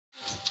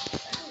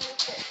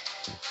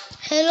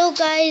Hello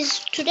guys,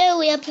 today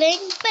we are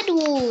playing Bed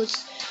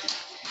Wars,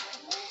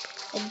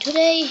 and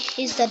today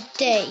is the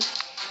day.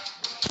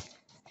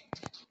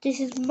 This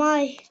is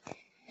my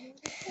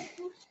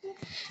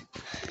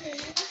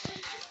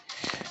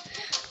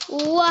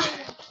wow.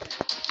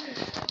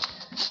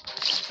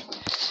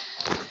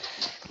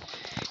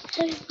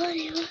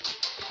 Everybody,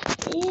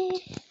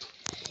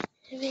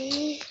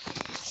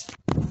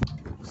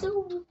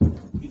 so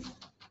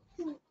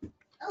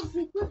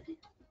everybody.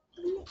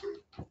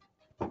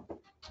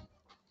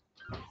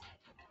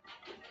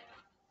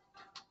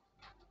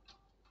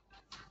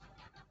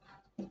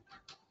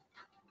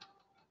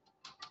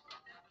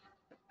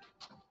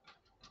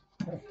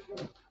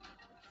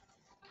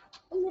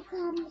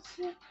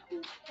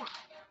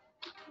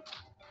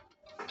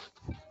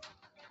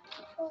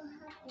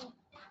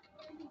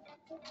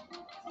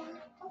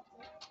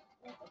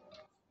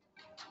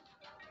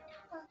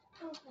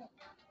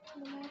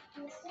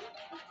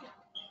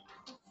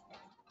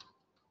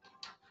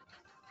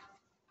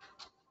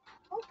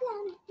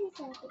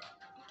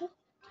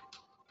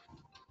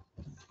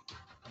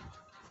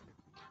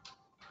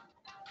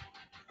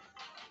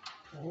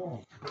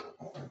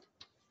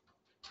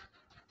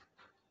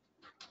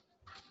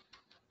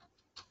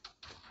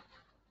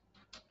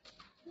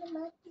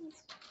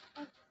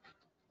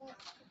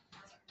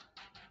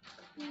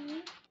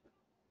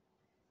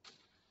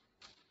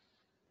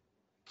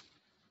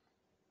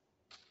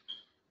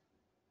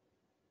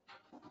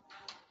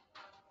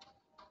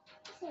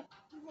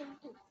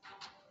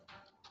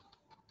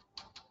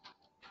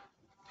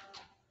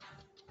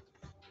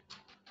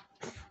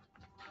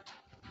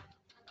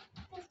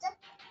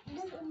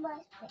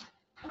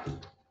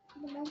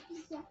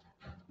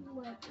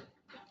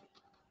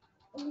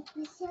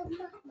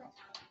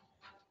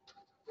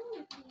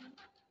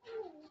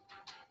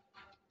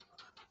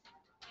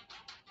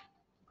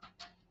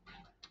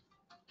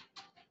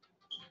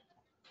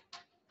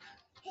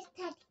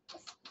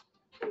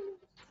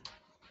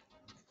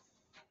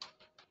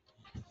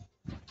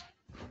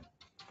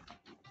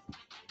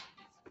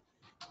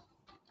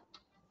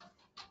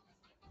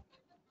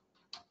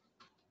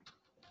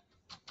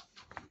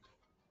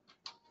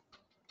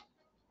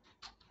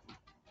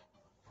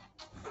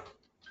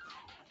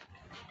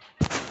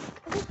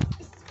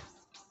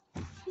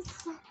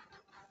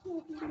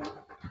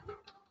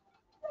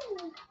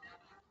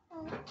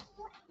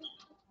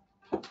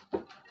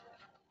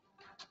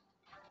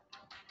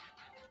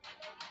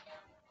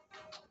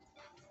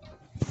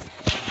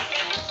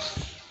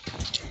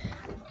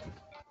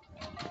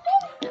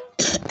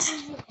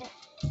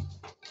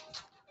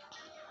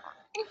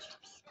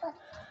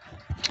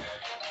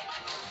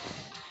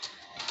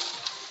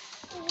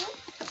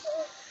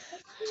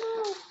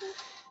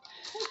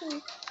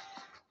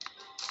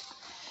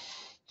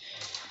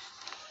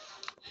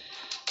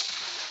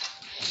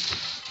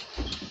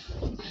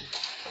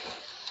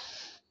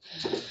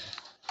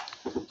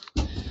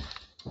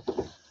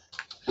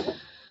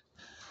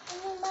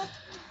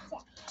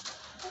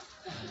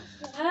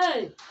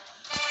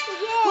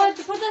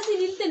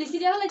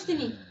 Serial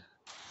লাগতেনি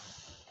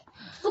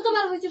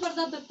কতবার হয়েছে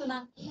পর্দা ধরতো না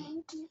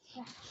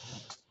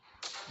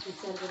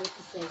বিচার করে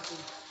কি চাইছি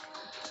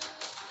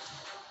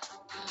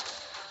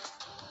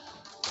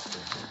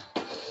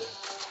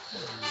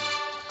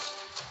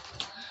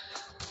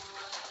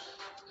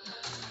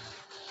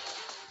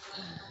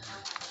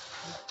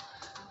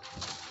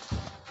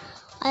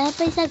आया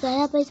पैसा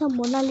गया पैसा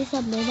मोनालिसा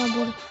मेरा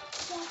बोल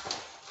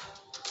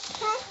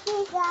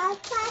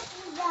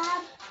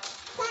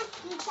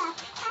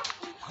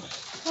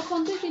কখন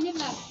তুই চিনি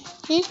না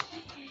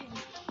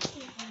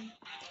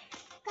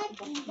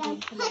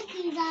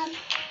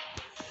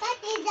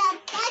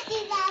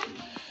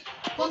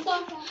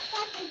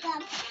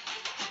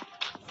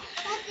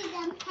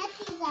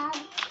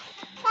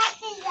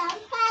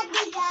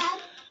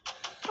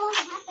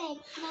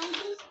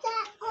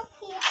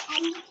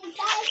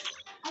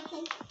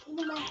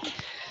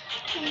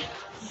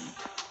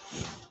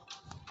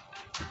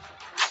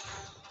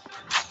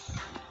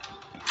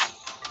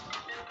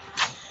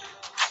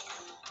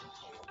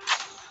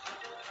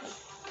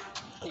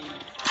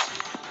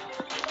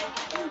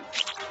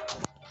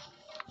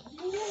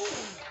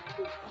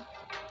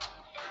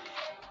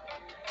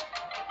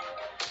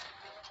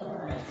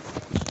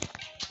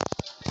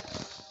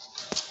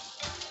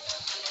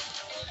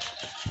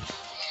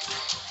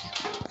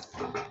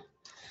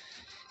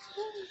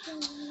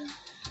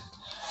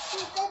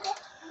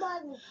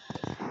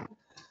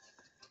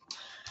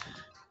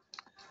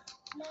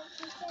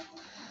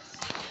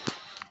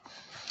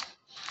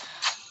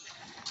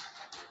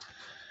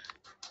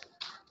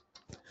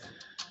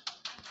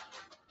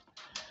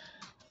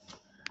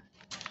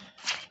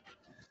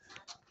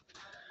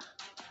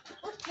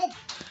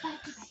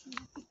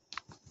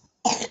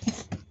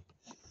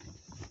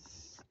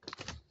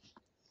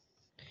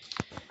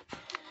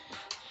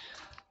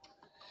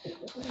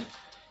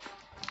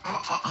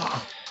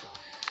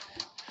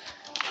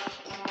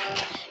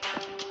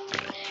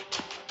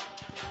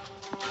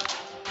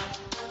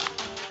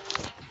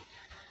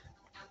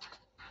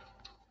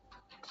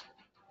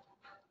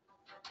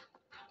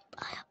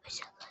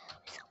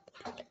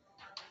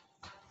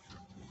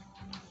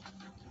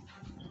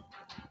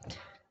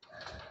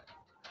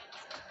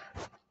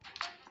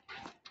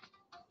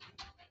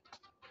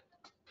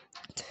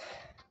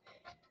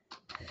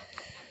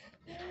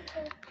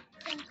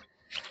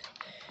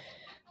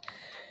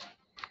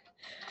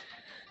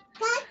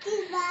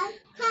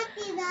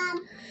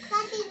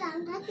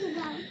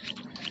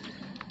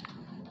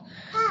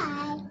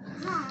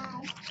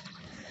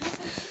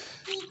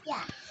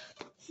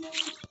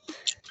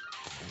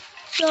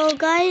So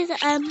guys,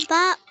 I'm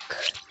back.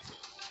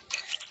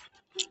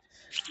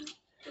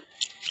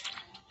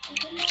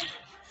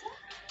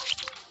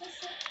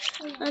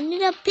 I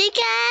need a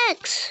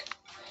pickaxe.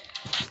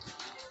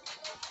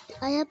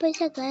 Gaya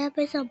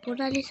paisa,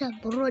 Mona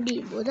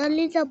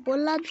Lisa,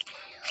 bola.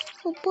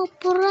 Opa,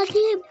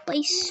 Boradi,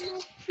 paisa.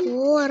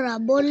 Ora,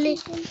 bolle.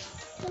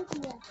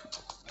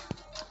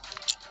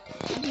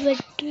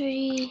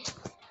 Inventory.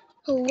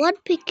 One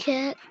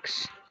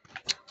pickaxe.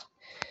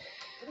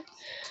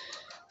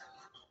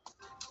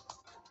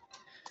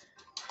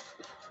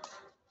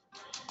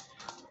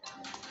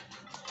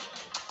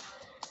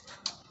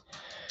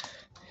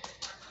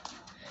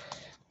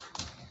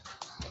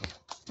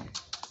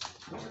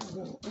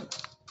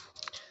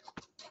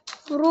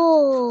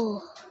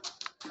 Bro.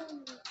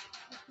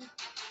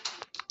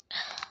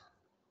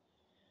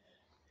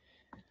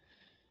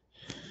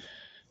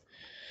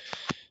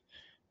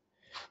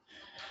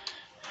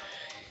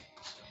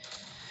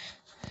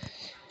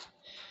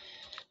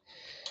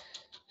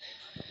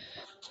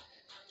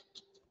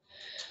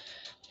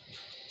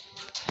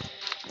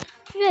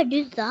 How do I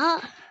do that?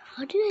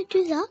 How do I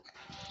do that?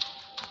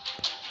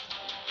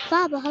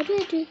 Baba, how do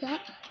I do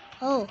that?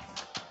 Oh.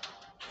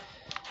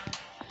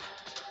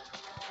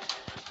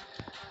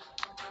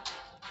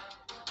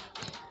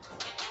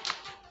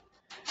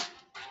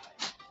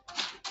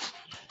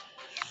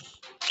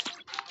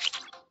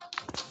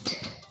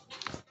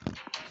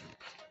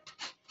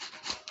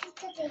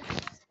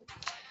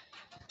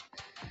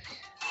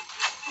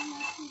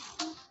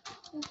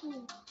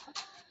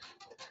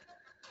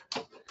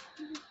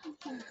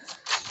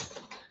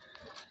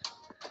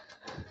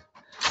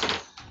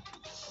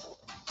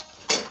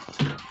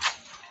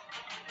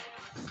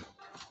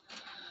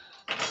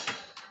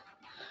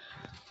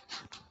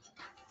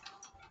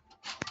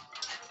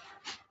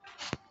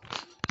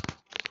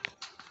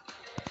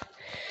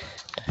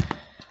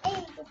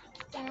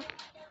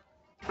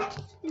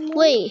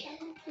 Wait.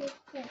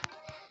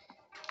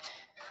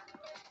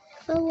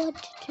 I wanted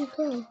to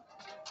go.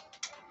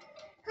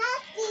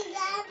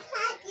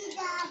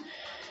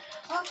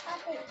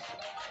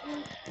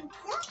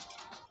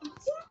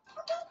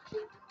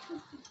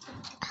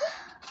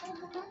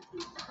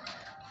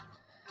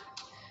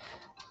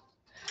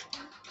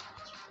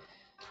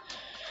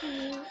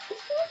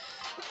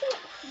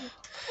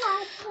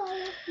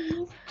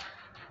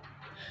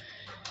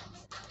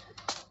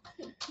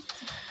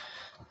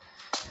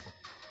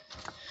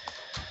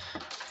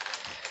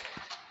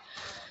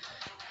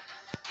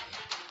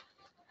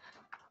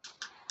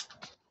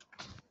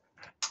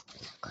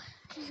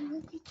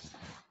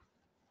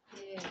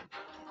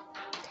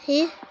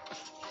 Hey.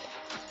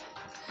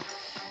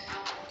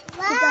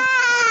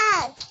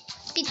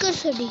 Sticker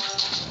study.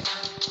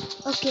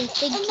 Okay,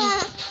 thank you.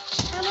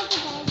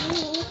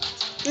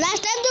 Last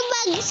time tu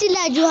bagi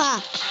sila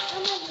Juha.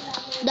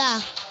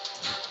 Dah.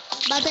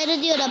 Batai na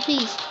dia dah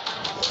please.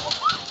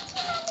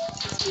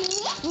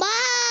 Ma.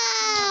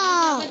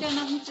 Ada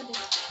anak muda deh.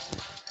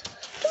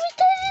 Tumi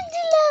tadi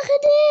sila ke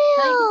dia.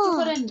 Saya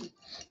kecukuran.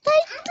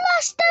 Tapi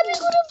last time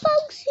aku dah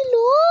bagi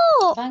sila.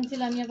 Bang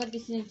sila ni apa di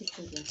sini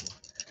tiktok ya.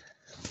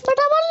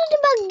 Bata malu dia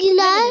bagi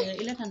lah.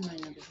 Ila tan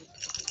main apa?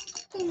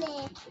 Ila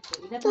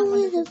The tan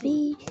main wanna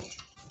be.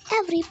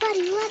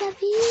 Everybody wanna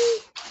be.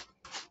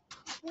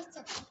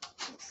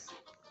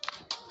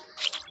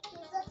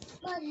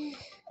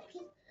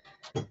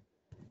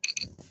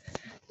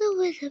 The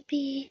wanna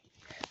be.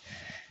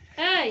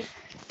 Hey.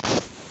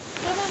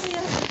 Coba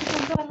biar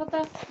contoh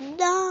kata.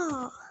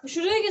 Dah.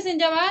 Suruh ke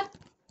senjawat?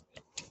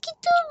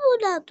 Kita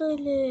muna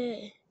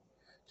tuloy.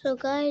 So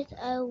guys,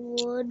 I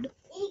would.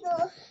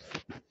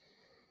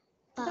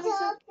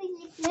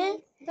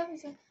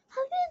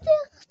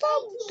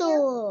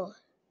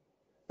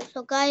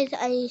 So guys,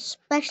 I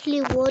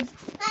especially would.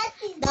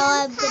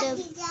 Now I'm gonna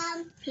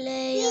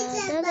play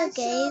another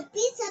game.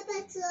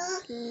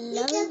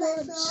 Level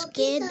 1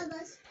 skin.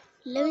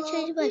 Let me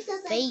change my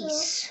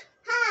face.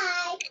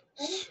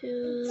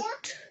 Shoot.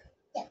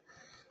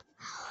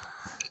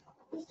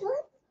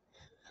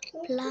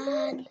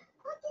 Plan.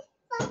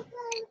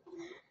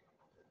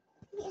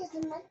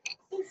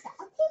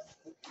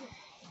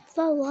 If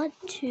I want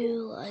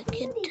to, I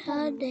can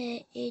turn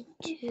it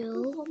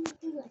into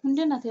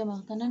Hindi na tiya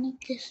mga tanan ni.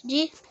 this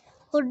G.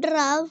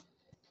 Hudrav.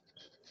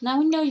 Na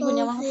hindi ibu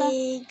niya mga ta.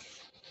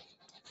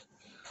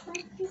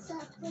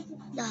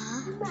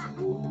 Dah.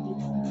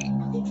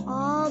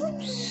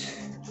 Ops.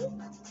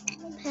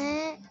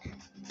 Pet.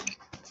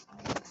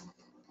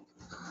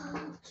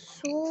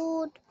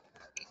 Sword.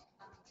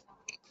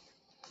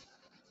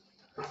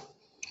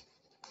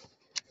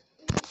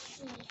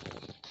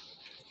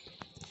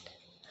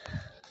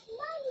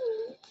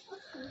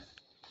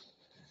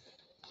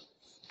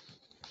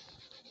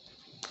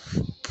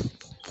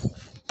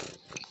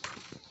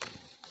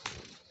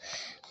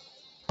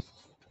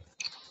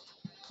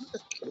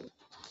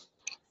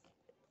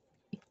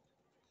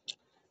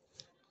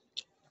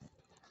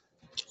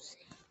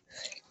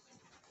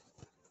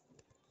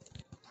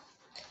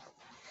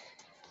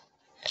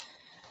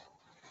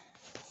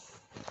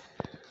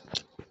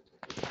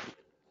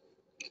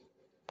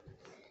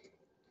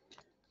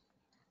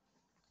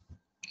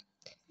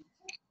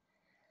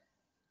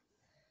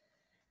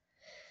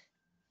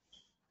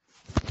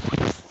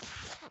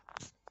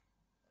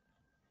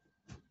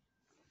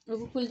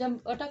 Aku kul jam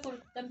otak kul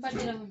tempat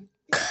di rahun.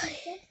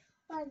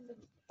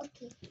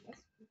 Okay.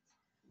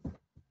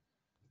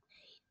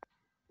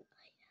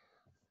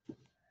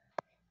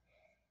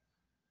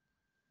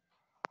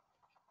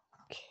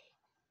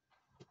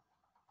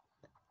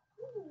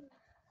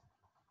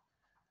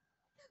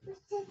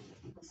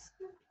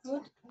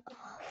 Good.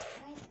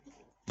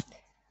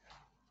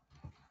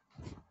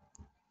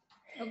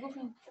 Aku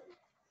fin.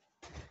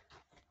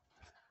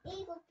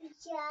 Eagle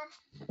picture.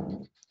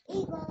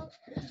 Eagle.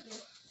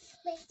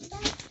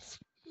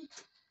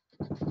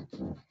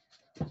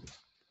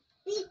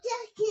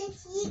 Picture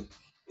kissing.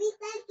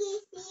 Pizza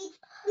kissing.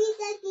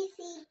 Pizza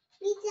kissing.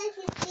 Pizza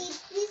kissing.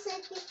 Pizza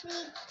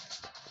kissing.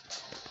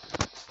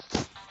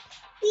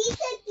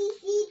 Pizza